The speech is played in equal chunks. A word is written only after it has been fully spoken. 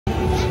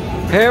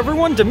Hey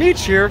everyone,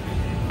 Demetch here,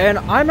 and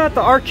I'm at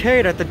the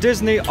arcade at the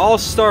Disney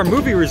All-Star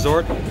Movie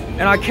Resort,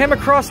 and I came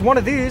across one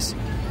of these,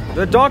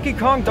 the Donkey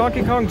Kong,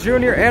 Donkey Kong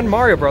Jr., and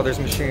Mario Brothers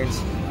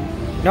machines.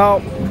 Now,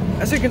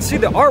 as you can see,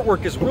 the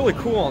artwork is really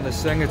cool on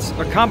this thing. It's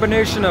a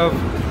combination of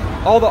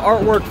all the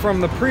artwork from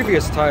the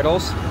previous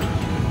titles.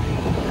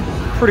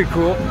 Pretty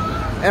cool.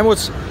 And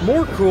what's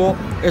more cool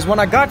is when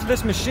I got to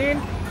this machine,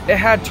 it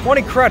had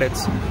 20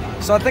 credits.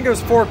 So I think it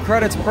was 4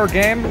 credits per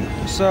game,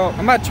 so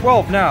I'm at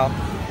 12 now.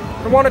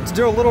 I wanted to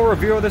do a little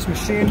review of this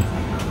machine.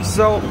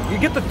 So you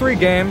get the 3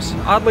 games,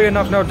 oddly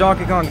enough no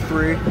Donkey Kong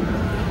 3,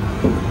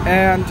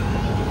 and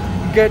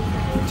you get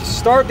to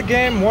start the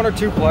game 1 or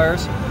 2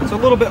 players. It's a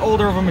little bit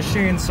older of a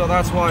machine, so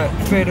that's why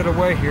it faded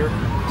away here.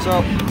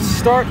 So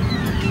start,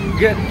 you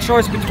get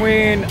choice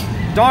between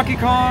Donkey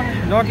Kong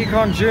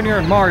Jr.,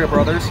 and Mario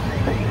Brothers.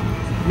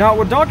 Now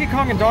with Donkey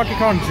Kong and Donkey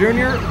Kong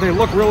Jr., they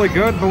look really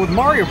good, but with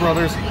Mario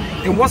Brothers,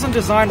 it wasn't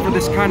designed for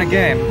this kind of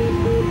game.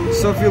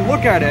 So if you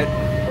look at it,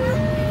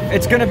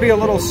 it's going to be a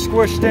little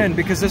squished in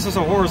because this is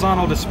a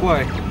horizontal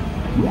display.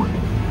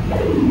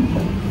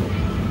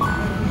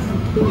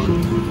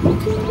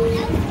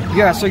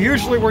 Yeah, so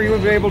usually where you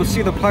would be able to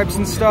see the pipes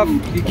and stuff,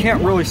 you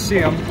can't really see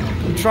them.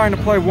 I'm trying to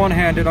play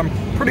one-handed. I'm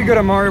pretty good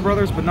at Mario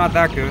Brothers, but not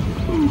that good.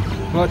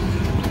 But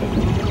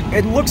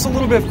it looks a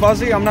little bit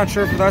fuzzy. I'm not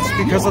sure if that's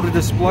because of the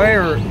display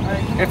or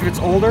if it's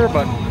older,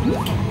 but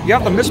you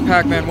have the Miss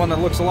Pac-Man one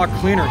that looks a lot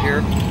cleaner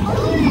here.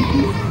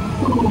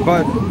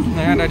 But,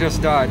 and I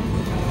just died.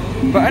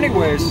 But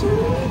anyways,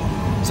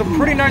 it's a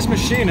pretty nice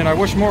machine and I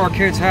wish more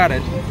arcades had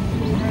it.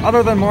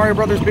 Other than Mario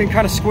Brothers being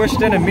kind of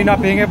squished in and me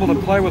not being able to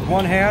play with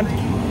one hand,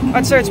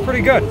 I'd say it's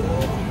pretty good.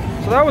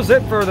 So that was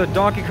it for the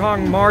Donkey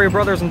Kong, Mario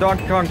Brothers, and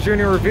Donkey Kong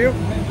Jr. review.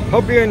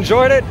 Hope you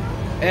enjoyed it,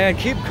 and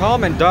keep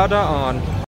calm and Dada on.